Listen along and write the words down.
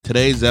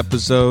Today's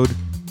episode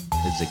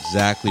is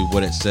exactly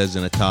what it says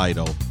in the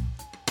title.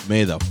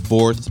 May the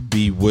 4th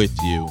be with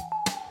you.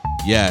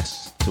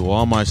 Yes, to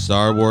all my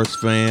Star Wars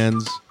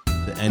fans,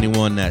 to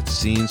anyone that's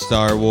seen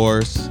Star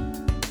Wars,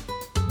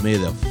 may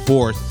the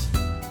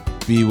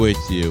 4th be with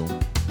you.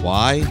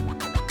 Why?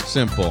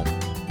 Simple.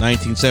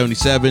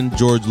 1977,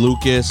 George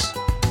Lucas.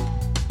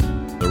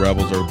 The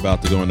rebels are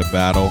about to go into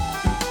battle.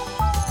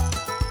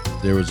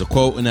 There was a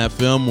quote in that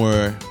film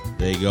where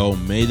they go,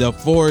 "May the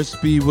Force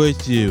be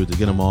with you," to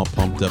get them all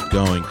pumped up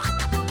going.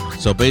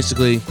 So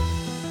basically,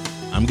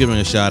 I'm giving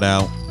a shout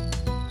out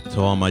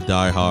to all my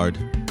diehard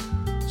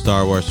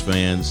Star Wars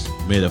fans.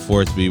 May the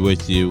Force be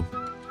with you.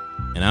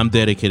 And I'm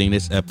dedicating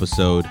this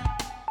episode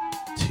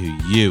to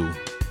you.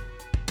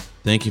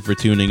 Thank you for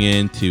tuning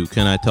in to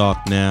Can I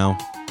Talk Now?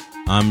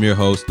 I'm your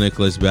host,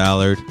 Nicholas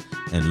Ballard,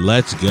 and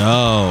let's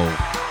go.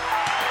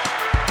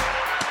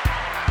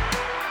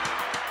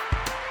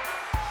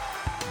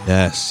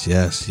 Yes.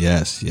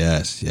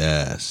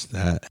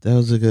 That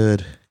was a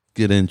good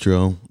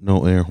intro.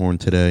 No air horn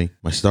today.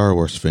 My Star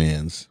Wars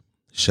fans.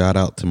 Shout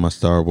out to my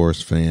Star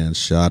Wars fans.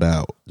 Shout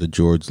out to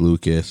George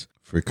Lucas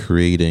for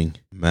creating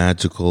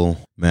magical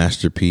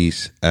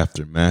masterpiece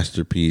after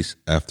masterpiece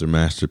after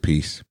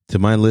masterpiece. To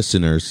my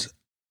listeners,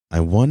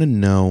 I want to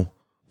know,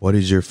 what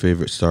is your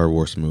favorite Star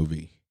Wars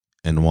movie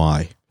and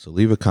why? So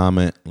leave a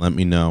comment. Let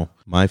me know.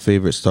 My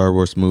favorite Star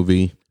Wars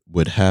movie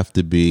would have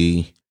to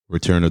be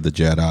Return of the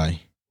Jedi.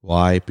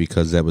 Why?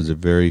 Because that was the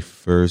very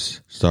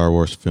first Star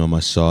Wars film I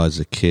saw as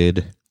a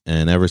kid.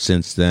 And ever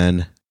since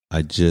then,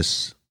 I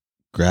just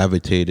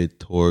gravitated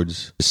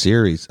towards the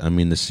series. I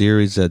mean, the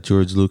series that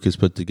George Lucas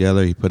put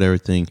together, he put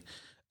everything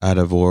out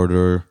of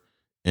order,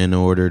 in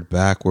order,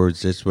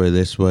 backwards, this way.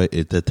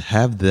 To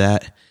have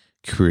that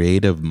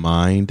creative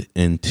mind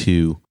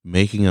into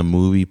making a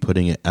movie,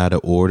 putting it out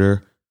of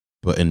order,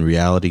 but in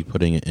reality,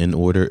 putting it in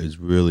order is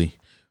really,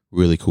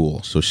 really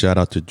cool. So shout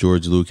out to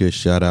George Lucas.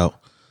 Shout out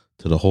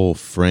to the whole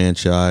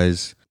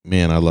franchise.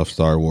 Man, I love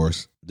Star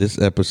Wars. This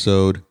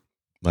episode,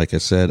 like I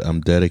said,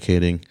 I'm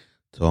dedicating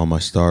to all my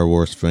Star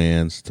Wars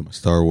fans, to my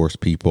Star Wars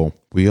people.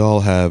 We all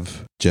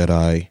have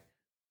Jedi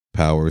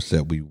powers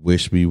that we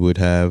wish we would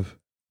have,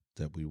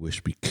 that we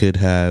wish we could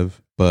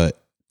have.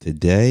 But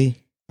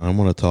today, I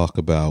want to talk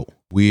about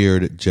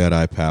weird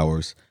Jedi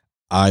powers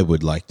I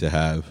would like to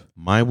have.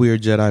 My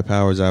weird Jedi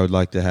powers I would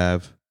like to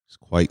have is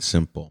quite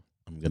simple.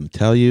 I'm going to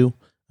tell you,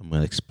 I'm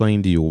going to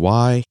explain to you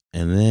why,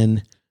 and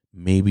then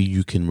maybe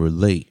you can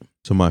relate.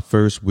 So my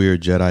first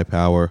weird Jedi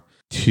power,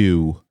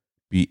 to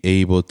be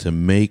able to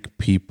make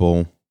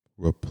people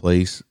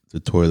replace the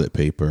toilet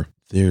paper.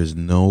 There is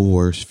no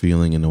worse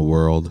feeling in the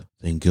world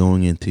than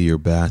going into your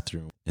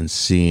bathroom and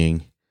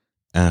seeing,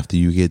 after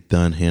you get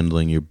done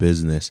handling your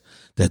business,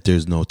 that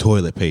there's no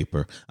toilet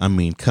paper. I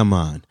mean, come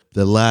on.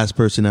 The last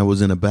person that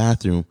was in a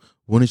bathroom,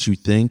 wouldn't you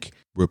think,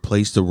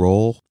 replace the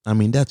roll? I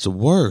mean, that's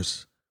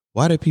worse.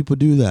 Why do people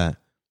do that?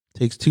 It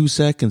takes 2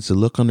 seconds to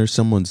look under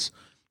someone's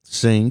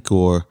sink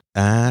or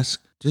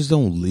ask. Just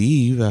don't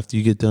leave after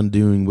you get done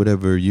doing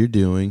whatever you're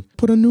doing.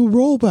 Put a new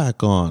roll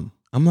back on.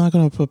 I'm not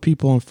going to put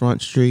people on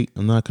Front Street.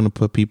 I'm not going to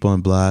put people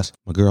on blast.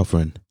 My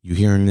girlfriend, you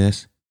hearing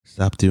this?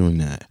 Stop doing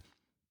that.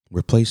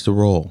 Replace the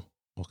roll,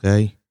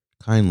 okay?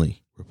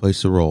 Kindly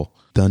replace the roll.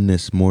 Done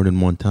this more than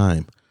one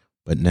time,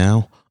 but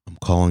now I'm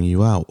calling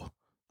you out.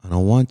 I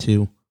don't want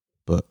to,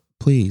 but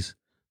please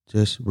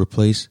just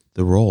replace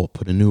the roll.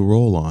 Put a new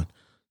roll on.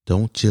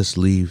 Don't just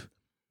leave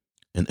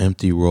an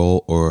empty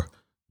roll or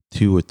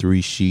 2 or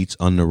 3 sheets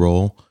on the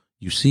roll.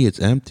 You see it's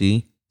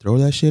empty, throw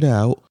that shit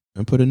out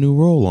and put a new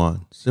roll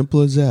on.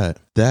 Simple as that.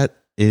 That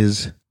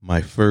is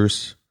my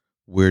first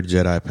weird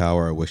Jedi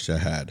power I wish I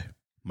had.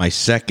 My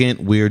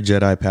second weird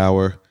Jedi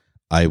power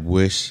I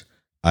wish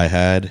I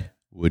had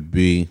would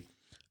be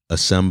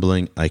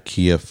assembling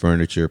IKEA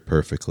furniture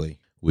perfectly.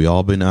 We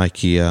all been to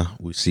IKEA.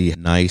 We see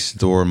nice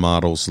store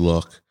models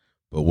look.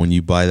 But when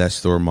you buy that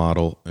store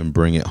model and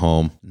bring it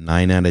home,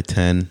 9 out of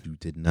 10, you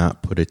did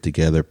not put it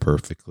together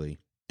perfectly.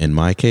 In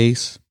my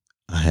case,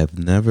 I have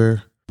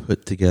never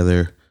put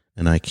together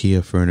an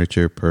IKEA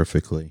furniture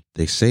perfectly.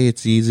 They say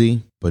it's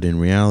easy, but in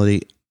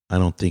reality, I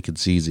don't think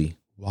it's easy.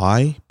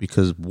 Why?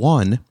 Because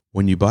one,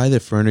 when you buy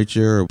the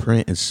furniture,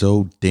 print is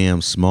so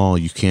damn small,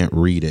 you can't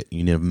read it.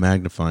 You need a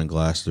magnifying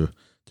glass to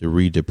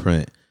read the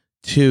print.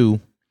 2,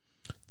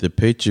 the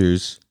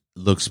pictures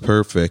looks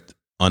perfect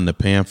on the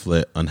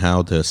pamphlet on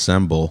how to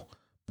assemble,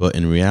 but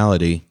in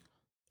reality,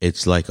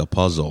 it's like a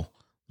puzzle.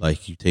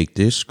 Like you take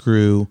this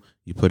screw,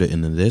 you put it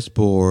into this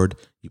board,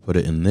 you put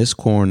it in this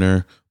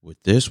corner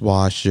with this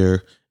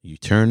washer, you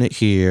turn it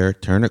here,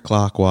 turn it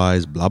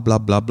clockwise, blah, blah,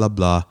 blah, blah,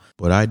 blah.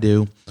 What I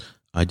do,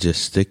 I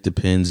just stick the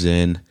pins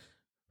in,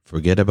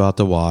 forget about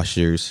the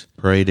washers,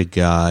 pray to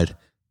God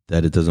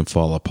that it doesn't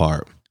fall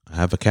apart. I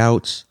have a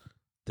couch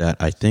that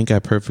I think I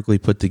perfectly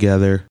put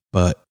together,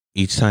 but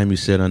each time you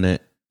sit on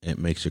it, it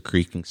makes a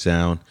creaking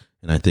sound,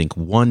 and I think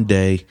one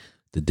day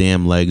the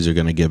damn legs are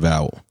going to give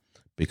out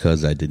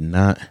because I did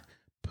not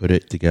put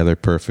it together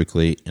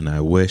perfectly, and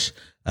I wish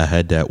I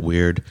had that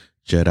weird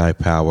Jedi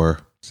power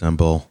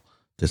symbol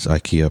this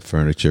IKEA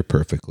furniture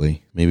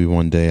perfectly. Maybe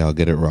one day I'll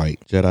get it right.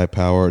 Jedi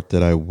power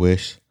that I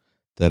wish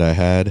that I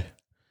had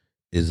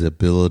is the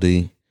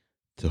ability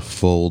to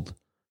fold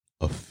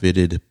a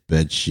fitted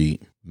bed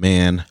sheet.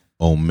 Man,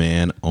 oh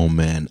man, oh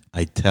man.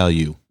 I tell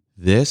you,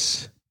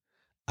 this,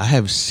 I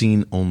have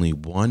seen only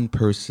one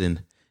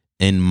person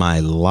in my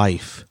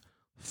life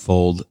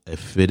fold a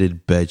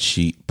fitted bed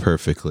sheet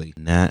perfectly.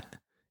 And that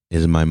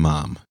is my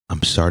mom.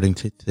 I'm starting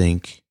to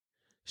think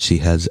she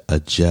has a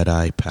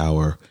Jedi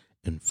power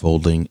in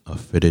folding a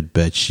fitted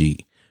bed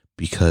sheet,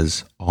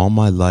 because all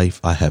my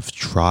life I have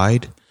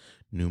tried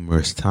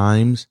numerous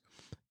times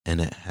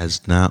and it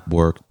has not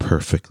worked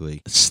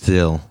perfectly.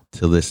 Still,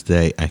 to this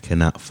day, I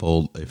cannot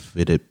fold a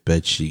fitted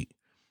bed sheet.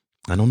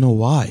 I don't know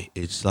why.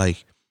 It's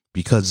like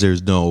because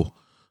there's no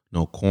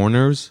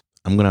corners.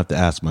 I'm going to have to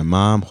ask my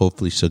mom.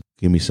 Hopefully she'll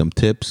give me some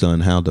tips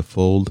on how to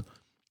fold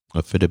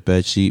a fitted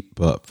bed sheet.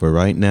 But for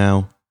right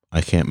now,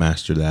 I can't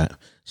master that.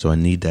 So I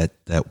need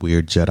that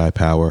weird Jedi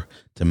power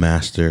to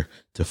master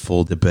to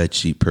fold the bed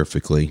sheet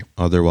perfectly.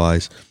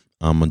 Otherwise,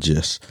 I'm going to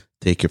just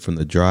take it from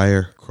the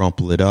dryer,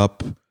 crumple it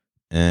up,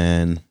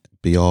 and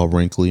be all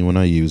wrinkly when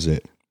I use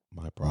it.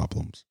 My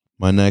problems.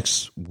 My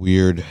next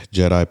weird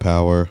Jedi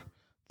power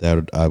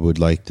that I would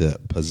like to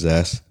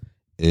possess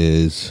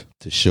is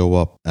to show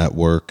up at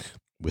work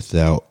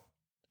without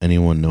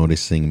anyone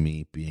noticing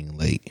me being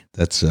late.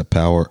 That's a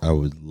power I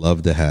would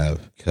love to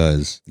have,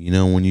 because, you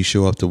know, when you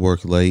show up to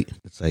work late,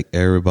 it's like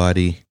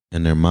everybody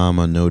and their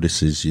mama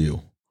notices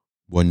you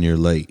when you're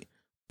late.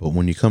 But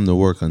when you come to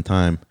work on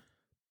time,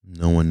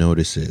 no one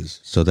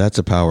notices. So that's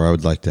a power I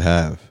would like to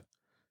have,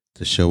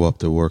 to show up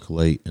to work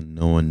late and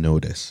no one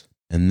notice.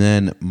 And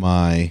then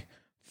my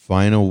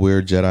final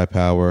weird Jedi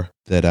power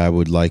that I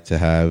would like to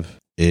have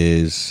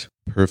is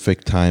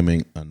perfect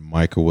timing on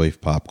microwave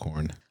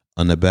popcorn.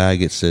 On the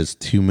bag, it says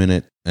 2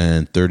 minutes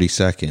and 30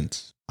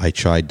 seconds. I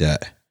tried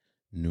that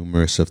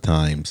numerous of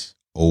times,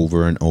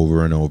 over and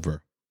over and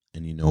over.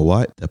 And you know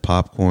what? The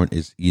popcorn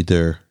is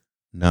either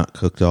not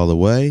cooked all the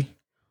way,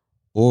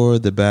 or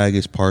the bag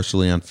is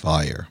partially on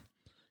fire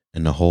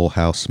and the whole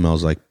house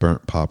smells like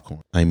burnt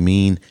popcorn. I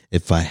mean,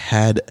 if I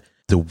had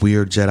the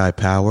weird Jedi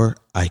power,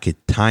 I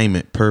could time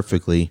it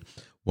perfectly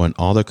when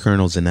all the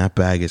kernels in that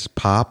bag is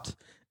popped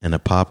and the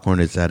popcorn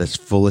is at its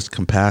fullest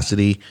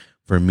capacity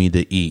for me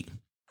to eat.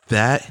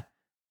 That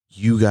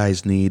you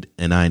guys need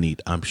and I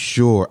need. I'm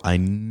sure, I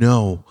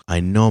know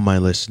my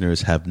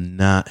listeners have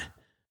not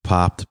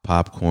popped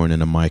popcorn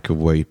in a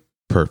microwave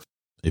perfect.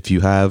 If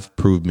you have,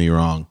 prove me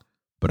wrong,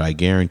 but I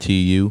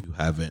guarantee you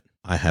haven't.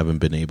 I haven't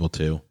been able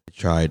to. I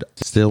tried.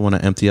 Still, when I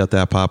empty out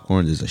that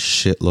popcorn, there's a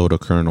shitload of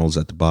kernels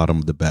at the bottom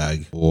of the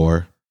bag,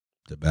 or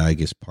the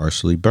bag is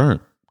partially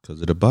burnt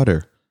because of the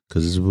butter,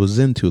 because it was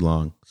in too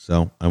long.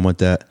 So I want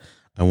that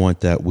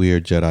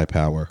weird Jedi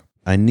power.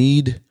 I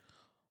need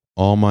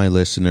all my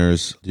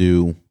listeners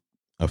do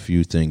a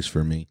few things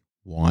for me.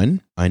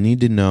 One, I need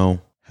to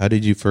know, how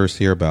did you first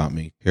hear about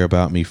me? Hear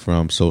about me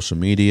from social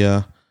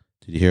media?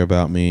 Did you hear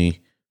about me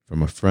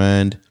from a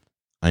friend?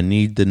 I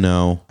need to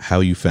know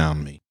how you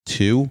found me.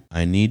 Two,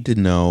 I need to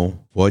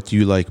know what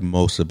you like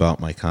most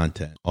about my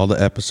content. All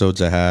the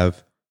episodes I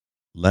have,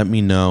 let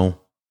me know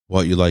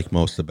what you like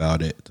most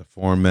about it. The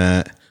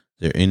format,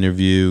 their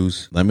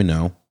interviews, let me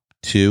know.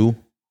 Two,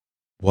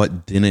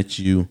 what didn't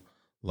you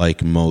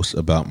like most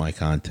about my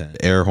content?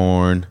 The air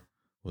horn?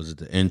 Was it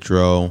the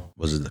intro?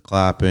 Was it the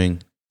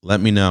clapping? Let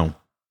me know.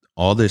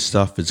 All this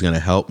stuff is going to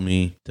help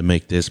me to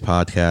make this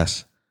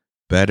podcast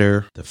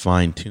better, to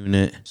fine tune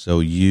it,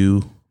 so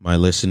you, my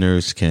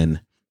listeners,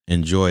 can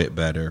enjoy it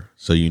better,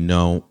 so you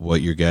know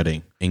what you're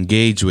getting.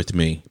 Engage with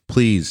me.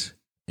 Please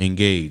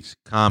engage,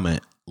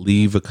 comment,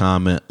 leave a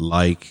comment,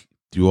 like,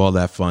 do all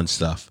that fun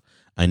stuff.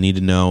 I need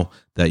to know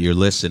that you're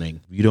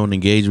listening. If you don't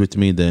engage with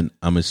me, then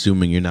I'm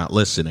assuming you're not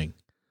listening.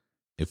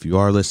 If you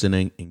are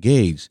listening,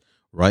 engage.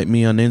 Write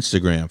me on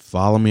Instagram.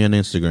 Follow me on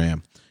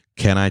Instagram.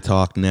 Can I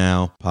Talk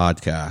Now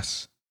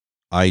Podcast?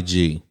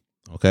 IG.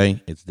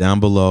 Okay? It's down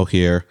below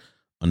here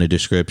on the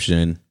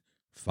description.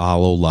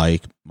 Follow,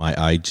 like my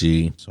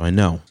IG, so I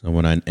know. So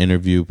when I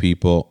interview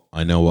people,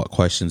 I know what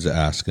questions to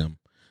ask them.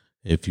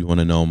 If you want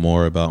to know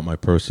more about my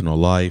personal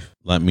life,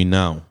 let me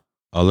know.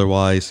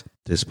 Otherwise,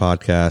 this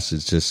podcast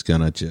is just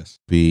going to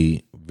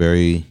be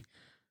very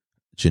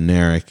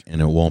generic,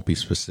 and it won't be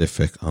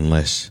specific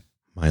unless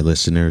my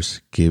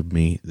listeners give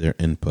me their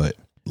input.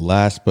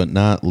 Last but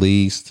not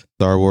least,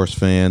 Star Wars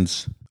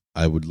fans,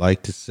 I would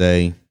like to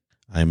say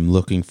I'm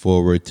looking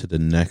forward to the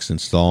next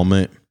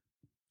installment.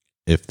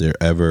 If there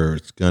ever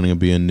is going to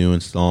be a new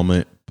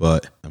installment,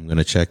 but I'm going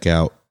to check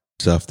out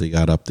stuff they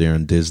got up there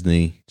on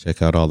Disney.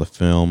 Check out all the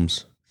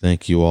films.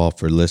 Thank you all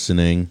for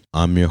listening.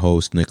 I'm your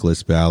host,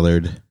 Nicholas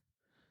Ballard.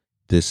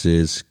 This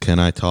is Can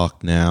I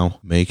Talk Now?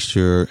 Make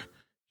sure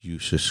you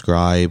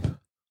subscribe,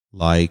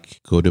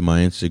 like, go to my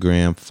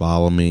Instagram,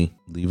 follow me,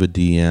 leave a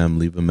DM,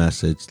 leave a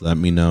message. Let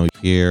me know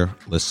you're here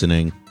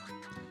listening.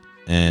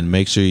 And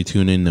make sure you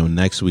tune in to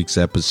next week's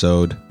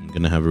episode. I'm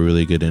going to have a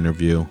really good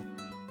interview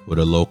with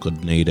a local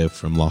native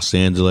from Los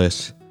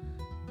Angeles,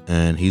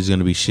 and he's going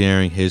to be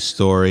sharing his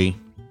story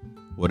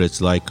what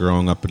it's like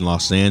growing up in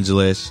Los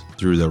Angeles,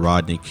 through the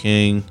Rodney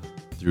King,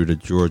 through the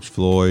George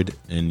Floyd,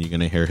 and you're going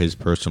to hear his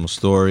personal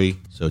story.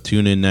 So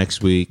tune in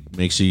next week.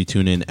 Make sure you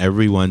tune in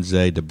every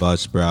Wednesday to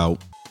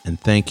Buzzsprout. And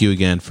thank you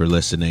again for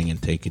listening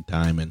and taking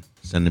time and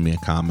sending me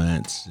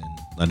comments and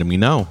letting me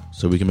know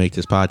so we can make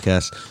this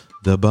podcast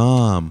the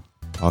bomb.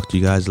 Talk to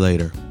you guys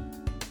later.